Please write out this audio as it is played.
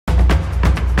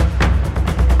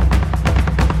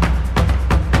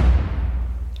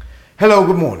Hello,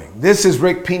 good morning. This is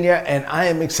Rick Pina, and I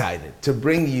am excited to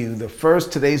bring you the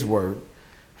first Today's Word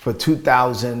for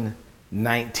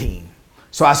 2019.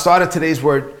 So I started Today's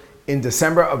Word in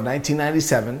December of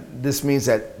 1997. This means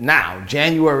that now,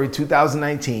 January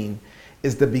 2019,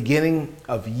 is the beginning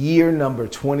of year number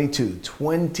 22.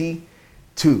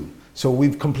 22. So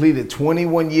we've completed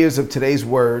 21 years of Today's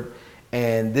Word,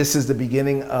 and this is the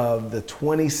beginning of the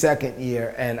 22nd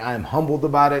year, and I'm humbled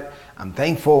about it. I'm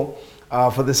thankful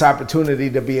for this opportunity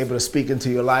to be able to speak into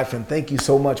your life. And thank you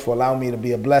so much for allowing me to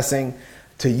be a blessing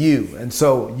to you. And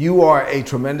so you are a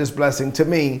tremendous blessing to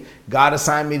me. God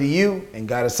assigned me to you, and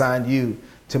God assigned you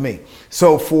to me.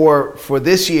 So for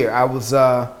this year, I was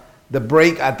the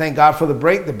break. I thank God for the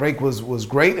break. The break was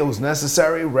great. It was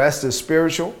necessary. Rest is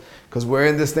spiritual because we're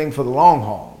in this thing for the long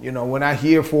haul. You know, we're not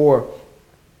here for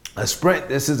a sprint.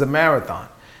 This is a marathon.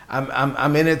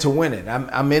 I'm in it to win it.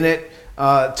 I'm in it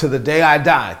to the day I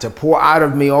die, to pour out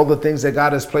of me all the things that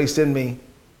God has placed in me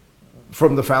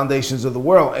from the foundations of the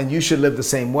world. And you should live the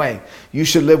same way. You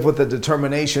should live with the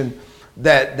determination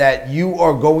that you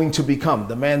are going to become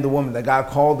the man, the woman that God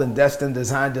called and destined,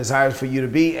 designed, desires for you to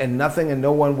be, and nothing and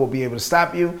no one will be able to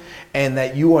stop you. And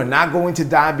that you are not going to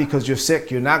die because you're sick.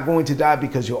 You're not going to die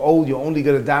because you're old. You're only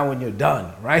going to die when you're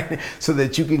done, right? So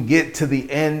that you can get to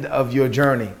the end of your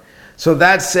journey. So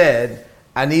that said,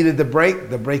 I needed the break.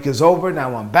 The break is over.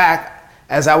 Now I'm back.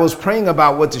 As I was praying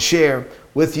about what to share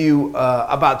with you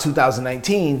about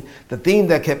 2019, the theme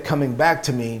that kept coming back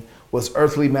to me was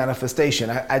earthly manifestation.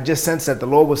 I just sensed that the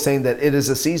Lord was saying that it is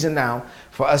a season now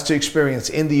for us to experience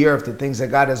in the earth the things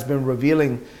that God has been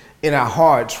revealing in our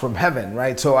hearts from heaven,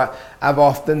 right? So I've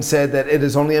often said that it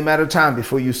is only a matter of time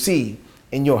before you see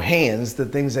in your hands the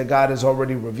things that God has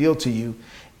already revealed to you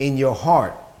in your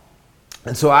heart.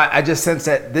 And so I just sense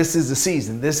that this is the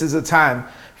season. This is a time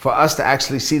for us to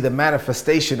actually see the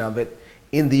manifestation of it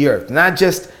in the earth. Not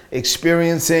just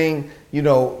experiencing,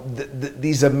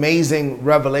 these amazing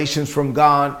revelations from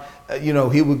God.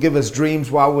 He will give us dreams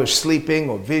while we're sleeping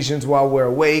or visions while we're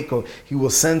awake, or he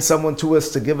will send someone to us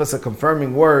to give us a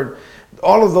confirming word.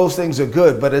 All of those things are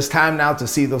good, but it's time now to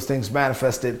see those things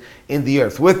manifested in the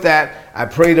earth. With that, I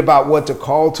prayed about what to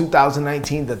call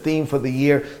 2019, the theme for the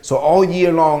year. So all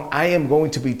year long, I am going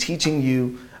to be teaching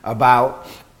you about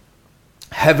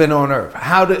heaven on earth,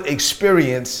 how to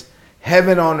experience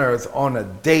heaven on earth on a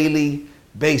daily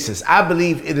basis. I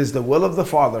believe it is the will of the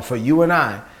Father for you and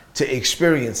I to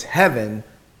experience heaven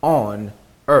on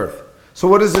earth. So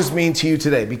what does this mean to you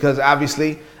today? Because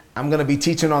obviously I'm going to be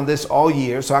teaching on this all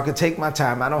year, so I can take my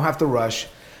time. I don't have to rush.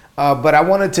 But I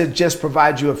wanted to just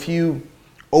provide you a few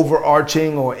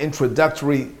overarching or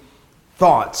introductory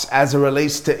thoughts as it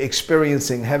relates to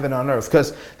experiencing heaven on earth.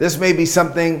 Because this may be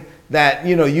something that,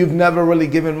 you've never really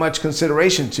given much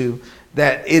consideration to,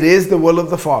 that it is the will of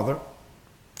the Father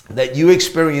that you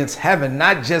experience heaven,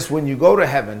 not just when you go to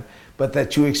heaven, but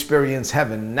that you experience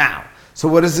heaven now. So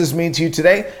what does this mean to you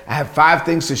today? I have 5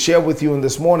 things to share with you in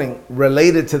this morning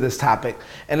related to this topic.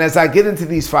 And as I get into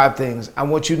these 5 things, I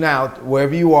want you now,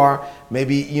 wherever you are,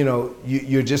 maybe,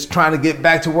 you're just trying to get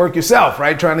back to work yourself,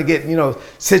 right? Trying to get,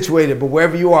 situated. But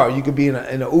wherever you are, you could be in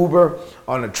an Uber,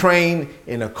 on a train,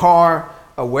 in a car,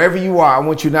 wherever you are. I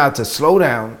want you now to slow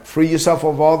down, free yourself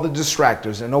of all the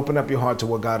distractors, and open up your heart to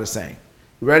what God is saying.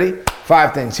 You ready?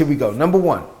 5 things. Here we go. Number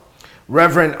 1.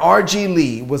 Reverend R.G.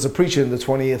 Lee was a preacher in the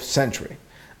 20th century.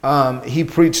 He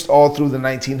preached all through the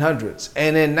 1900s.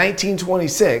 And in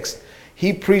 1926,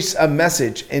 he preached a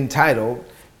message entitled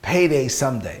Payday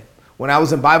Someday. When I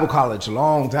was in Bible college a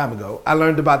long time ago, I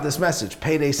learned about this message,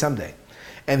 Payday Someday.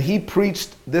 And he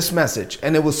preached this message,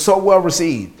 and it was so well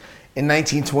received in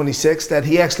 1926 that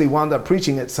he actually wound up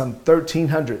preaching it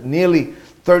nearly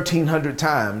 1,300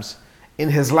 times in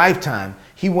his lifetime.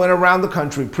 He went around the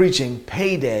country preaching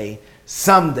payday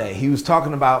someday. He was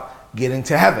talking about getting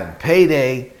to heaven,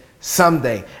 payday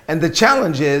someday. And the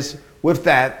challenge is with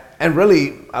that, and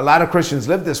really a lot of Christians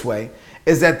live this way,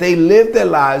 is that they live their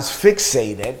lives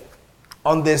fixated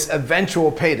on this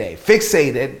eventual payday,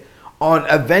 fixated on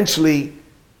eventually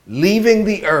leaving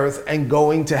the earth and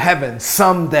going to heaven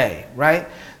someday, right?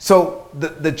 So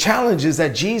the challenge is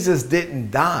that Jesus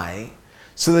didn't die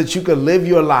so that you could live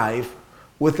your life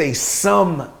with a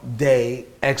someday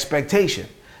expectation.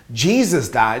 Jesus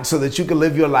died so that you could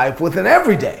live your life with an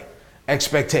everyday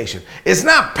expectation. It's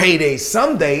not payday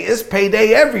someday, it's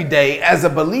payday every day as a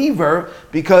believer,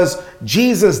 because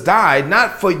Jesus died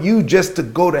not for you just to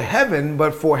go to heaven,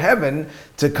 but for heaven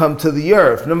to come to the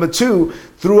earth. Number 2,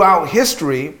 throughout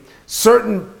history,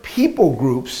 certain people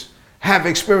groups have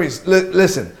experienced,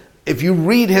 listen, if you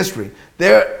read history,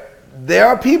 there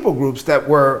are people groups that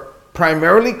were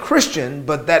primarily Christian,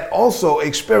 but that also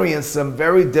experienced some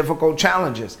very difficult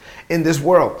challenges in this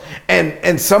world.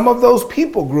 And some of those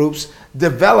people groups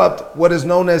developed what is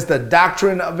known as the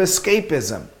doctrine of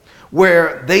escapism,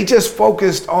 where they just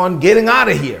focused on getting out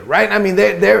of here, right? I mean,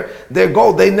 their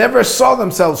goal, they never saw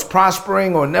themselves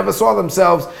prospering or never saw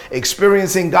themselves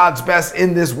experiencing God's best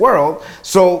in this world.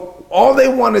 So all they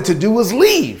wanted to do was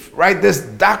leave, right? This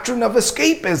doctrine of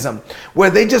escapism, where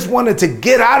they just wanted to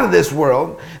get out of this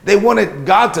world. They wanted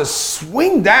God to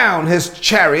swing down his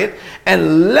chariot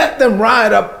and let them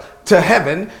ride up to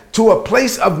heaven, to a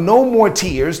place of no more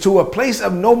tears, to a place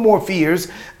of no more fears.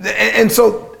 And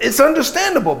so it's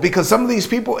understandable, because some of these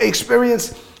people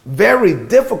experience very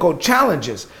difficult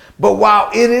challenges. But while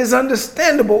it is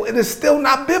understandable, it is still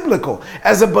not biblical.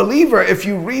 As a believer, if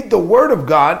you read the Word of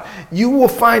God, you will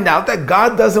find out that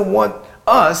God doesn't want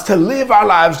us to live our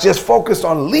lives just focused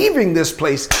on leaving this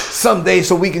place someday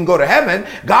so we can go to heaven.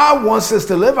 God wants us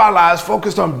to live our lives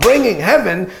focused on bringing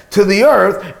heaven to the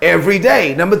earth every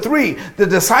day. Number 3, the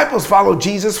disciples followed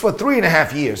Jesus for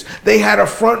 3.5 years. They had a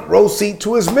front row seat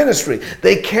to his ministry.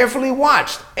 They carefully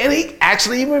watched, and he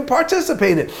actually even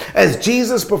participated as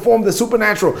Jesus performed the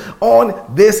supernatural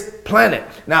on this planet.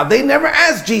 Now, they never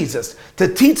asked Jesus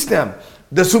to teach them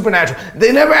the supernatural.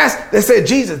 They never asked,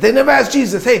 they never asked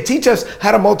Jesus, hey, teach us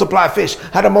how to multiply fish,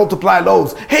 how to multiply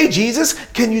loaves. Hey, Jesus,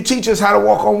 can you teach us how to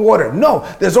walk on water? No,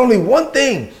 there's only one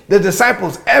thing the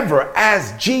disciples ever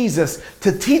asked Jesus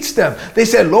to teach them. They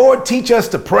said, Lord, teach us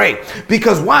to pray.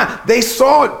 Because why? They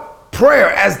saw prayer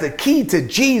as the key to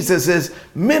Jesus's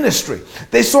ministry.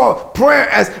 They saw prayer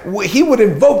as he would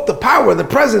invoke the power, the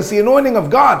presence, the anointing of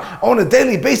God on a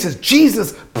daily basis.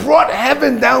 Jesus brought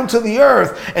heaven down to the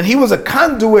earth, and he was a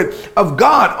conduit of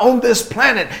God on this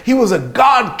planet. He was a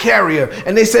God carrier.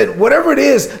 And they said, whatever it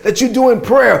is that you do in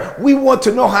prayer, we want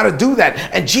to know how to do that.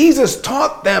 And Jesus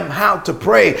taught them how to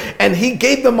pray, and he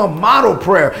gave them a model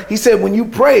prayer. He said, when you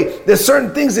pray, there's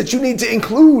certain things that you need to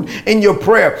include in your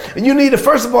prayer. And you need to,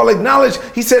 first of all, acknowledge,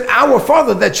 he said, our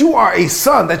Father, that you are a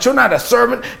son, that you're not a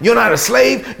servant, you're not a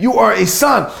slave, you are a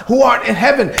son who art in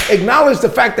heaven. Acknowledge the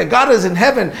fact that God is in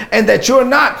heaven and that you're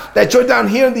not, that you're down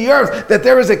here in the earth, that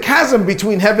there is a chasm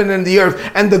between heaven and the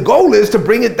earth, and the goal is to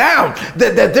bring it down,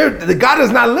 that God is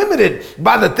not limited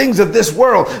by the things of this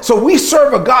world. So we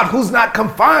serve a God who's not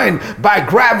confined by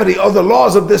gravity or the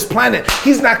laws of this planet.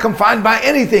 He's not confined by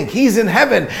anything. He's in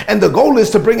heaven, and the goal is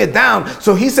to bring it down.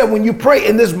 So he said, when you pray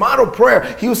in this model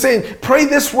prayer, he was saying, pray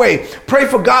this way, pray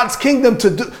for God's kingdom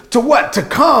to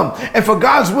come, and for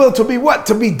God's will to be what?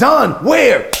 To be done.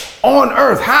 Where? On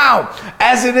earth. How?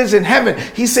 As it is in heaven.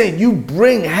 He's saying you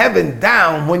bring heaven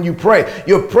down when you pray.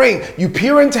 You're praying, you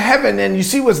peer into heaven and you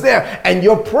see what's there, and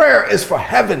your prayer is for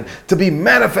heaven to be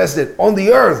manifested on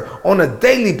the earth on a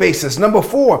daily basis. Number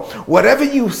 4, whatever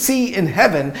you see in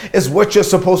heaven is what you're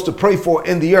supposed to pray for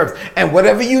in the earth, and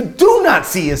whatever you do not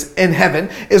see is in heaven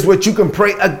is what you can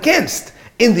pray against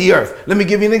in the earth. Let me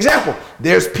give you an example.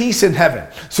 There's peace in heaven,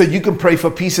 so you can pray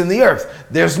for peace in the earth.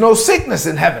 There's no sickness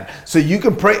in heaven, so you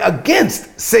can pray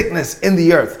against sickness in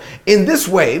the earth. In this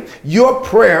way, your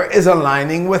prayer is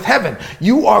aligning with heaven.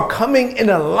 You are coming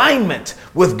in alignment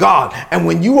with God. And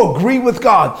when you agree with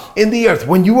God in the earth,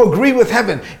 when you agree with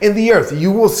heaven in the earth,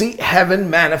 you will see heaven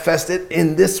manifested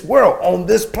in this world, on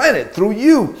this planet, through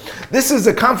you. This is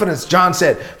the confidence John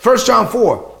said. 1 John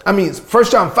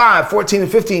 5, 14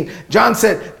 and 15, John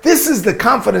said, this is the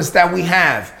confidence that we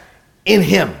have in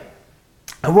him.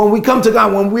 And when we come to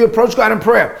God, when we approach God in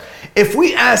prayer, if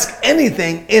we ask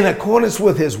anything in accordance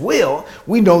with his will,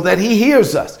 we know that he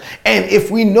hears us. And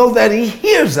if we know that he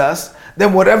hears us,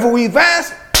 then whatever we've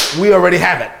asked, we already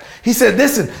have it. He said,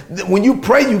 listen, when you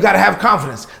pray, you got to have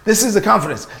confidence. This is the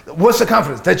confidence. What's the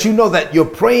confidence? That you know that you're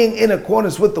praying in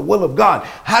accordance with the will of God.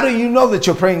 How do you know that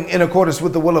you're praying in accordance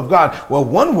with the will of God? Well,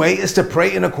 one way is to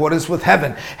pray in accordance with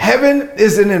heaven. Heaven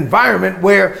is an environment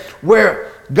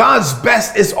where God's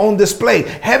best is on display.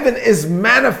 Heaven is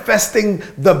manifesting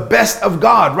the best of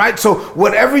God, right? So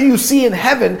whatever you see in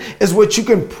heaven is what you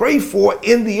can pray for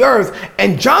in the earth.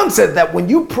 And John said that when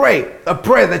you pray a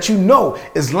prayer that you know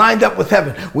is lined up with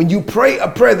heaven, when you pray a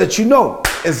prayer that you know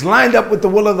is lined up with the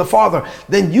will of the Father,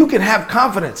 then you can have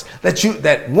confidence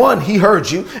that one, he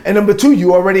heard you, and number 2,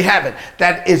 you already have it.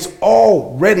 That it's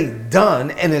already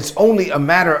done, and it's only a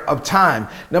matter of time.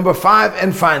 Number 5,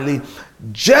 and finally,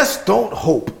 just don't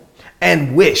hope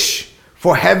and wish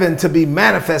for heaven to be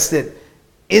manifested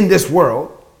in this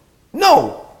world.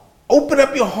 No, open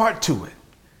up your heart to it.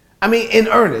 I mean, in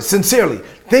earnest, sincerely,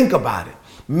 think about it.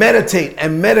 Meditate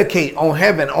and medicate on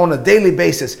heaven on a daily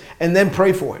basis, and then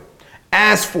pray for it.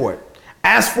 Ask for it.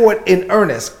 Ask for it in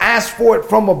earnest. Ask for it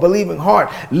from a believing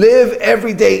heart. Live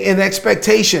every day in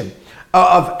expectation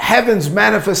of heaven's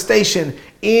manifestation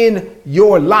in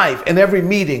your life, in every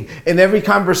meeting, in every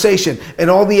conversation, in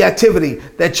all the activity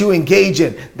that you engage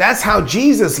in. That's how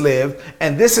Jesus lived,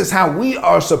 and this is how we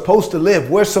are supposed to live.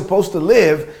 We're supposed to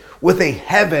live with a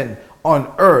heaven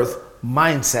on earth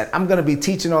mindset. I'm going to be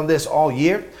teaching on this all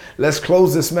year. Let's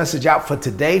close this message out for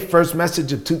today. First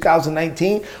message of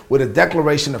 2019 with a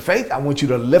declaration of faith. I want you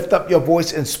to lift up your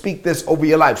voice and speak this over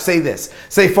your life. Say this.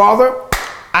 Say, Father,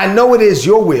 I know it is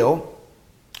your will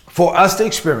for us to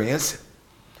experience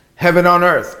heaven on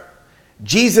earth.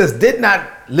 Jesus did not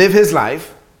live his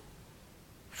life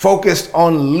focused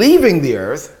on leaving the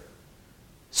earth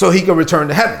so he could return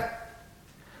to heaven.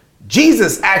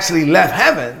 Jesus actually left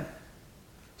heaven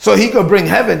so he could bring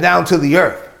heaven down to the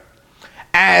earth.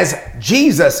 As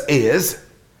Jesus is,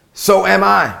 so am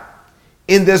I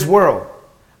in this world.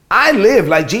 I live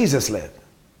like Jesus lived.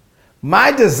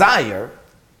 My desire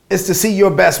is to see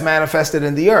your best manifested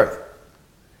in the earth.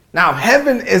 Now,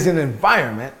 heaven is an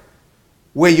environment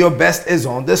where your best is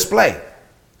on display.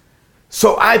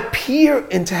 So I peer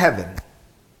into heaven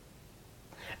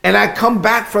and I come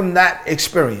back from that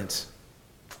experience,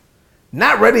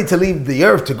 not ready to leave the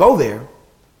earth to go there,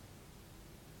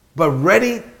 but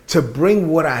ready to bring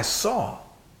what I saw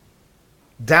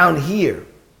down here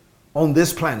on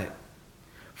this planet.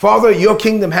 Father, your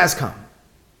kingdom has come.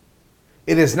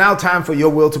 It is now time for your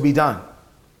will to be done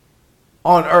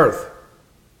on earth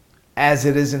as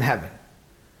it is in heaven.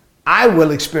 I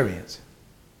will experience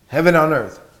heaven on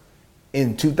earth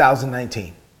in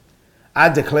 2019. I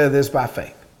declare this by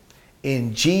faith.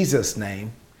 In Jesus'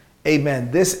 name,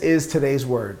 amen. This is today's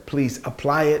word. Please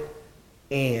apply it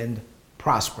and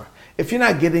prosper. If you're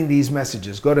not getting these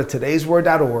messages, go to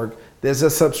todaysword.org. There's a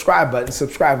subscribe button.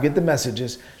 Subscribe, get the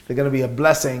messages. They're going to be a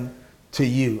blessing to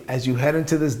you as you head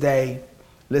into this day.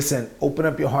 Listen, open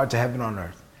up your heart to heaven on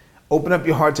earth. Open up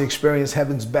your heart to experience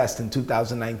heaven's best in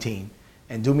 2019.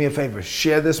 And do me a favor,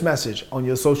 share this message on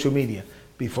your social media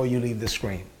before you leave the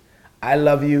screen. I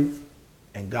love you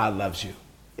and God loves you.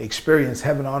 Experience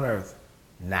heaven on earth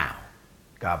now.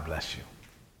 God bless you.